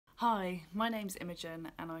Hi, my name's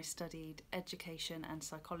Imogen and I studied Education and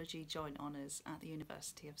Psychology joint honours at the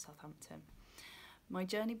University of Southampton. My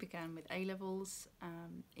journey began with A-levels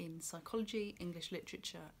in psychology, English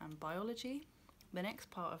literature and biology. The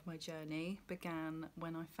next part of my journey began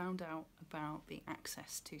when I found out about the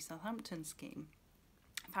Access to Southampton scheme.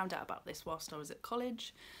 I found out about this whilst I was at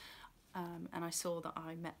college and I saw that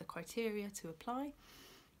I met the criteria to apply.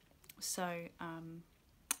 So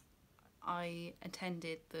I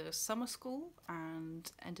attended the summer school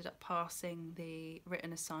and ended up passing the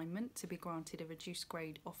written assignment to be granted a reduced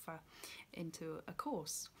grade offer into a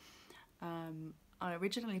course. I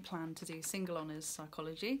originally planned to do single honours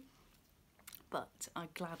psychology, but I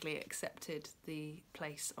gladly accepted the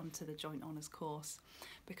place onto the joint honours course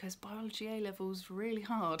because biology A-level's really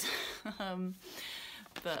hard.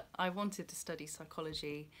 But I wanted to study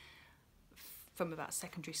psychology from about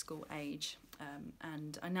secondary school age,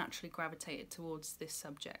 and I naturally gravitated towards this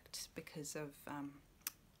subject because of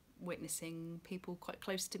witnessing people quite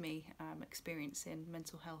close to me experiencing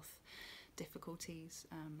mental health difficulties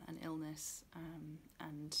and illness,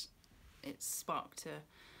 and it sparked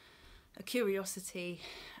a curiosity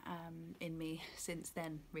in me since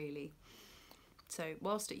then, really. So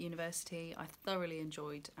whilst at university I thoroughly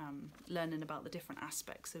enjoyed learning about the different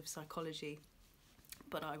aspects of psychology,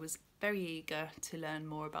 but I was very eager to learn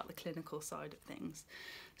more about the clinical side of things.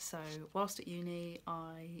 So whilst at uni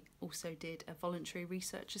I also did a voluntary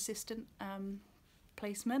research assistant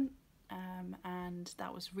placement, and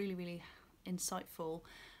that was really insightful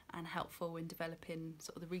and helpful in developing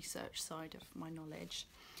sort of the research side of my knowledge.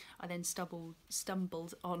 I then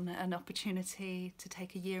stumbled on an opportunity to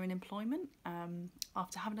take a year in employment.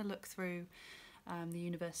 After having a look through the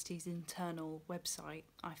university's internal website,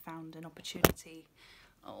 I found an opportunity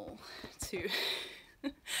to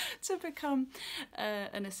become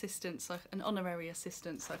an honorary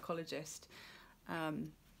assistant psychologist,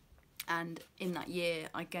 and in that year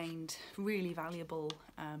I gained really valuable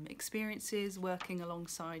experiences working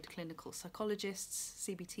alongside clinical psychologists,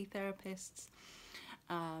 CBT therapists,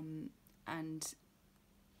 and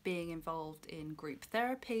being involved in group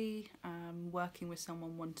therapy, working with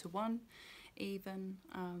someone one-to-one even.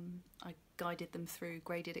 I guided them through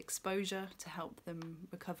graded exposure to help them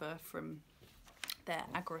recover from their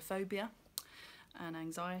agoraphobia and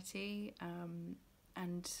anxiety,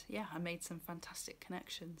 and yeah, I made some fantastic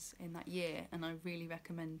connections in that year, and I really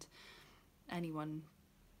recommend anyone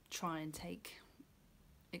try and take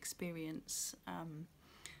experience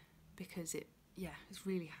because it's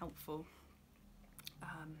really helpful.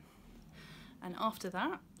 And after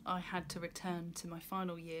that I had to return to my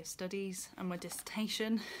final year studies and my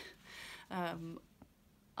dissertation.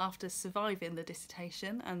 After surviving the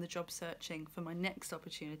dissertation and the job searching for my next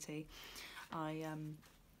opportunity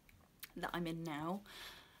that I'm in now,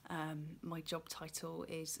 my job title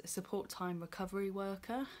is a support time recovery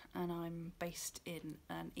worker, and I'm based in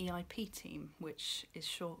an EIP team, which is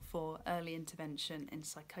short for Early Intervention in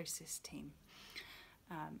Psychosis Team.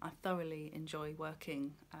 I thoroughly enjoy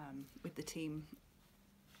working with the team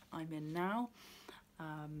I'm in now,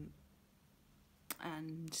 and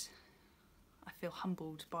I feel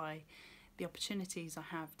humbled by the opportunities I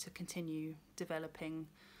have to continue developing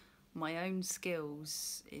my own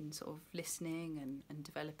skills in sort of listening and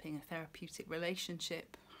developing a therapeutic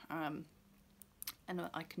relationship, and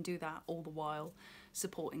I can do that all the while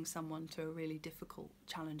supporting someone through a really difficult,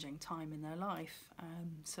 challenging time in their life.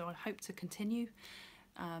 So I hope to continue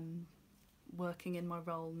working in my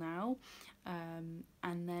role now,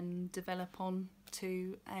 and then develop on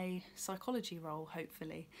to a psychology role,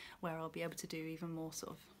 hopefully, where I'll be able to do even more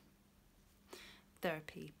sort of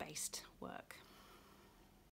therapy-based work.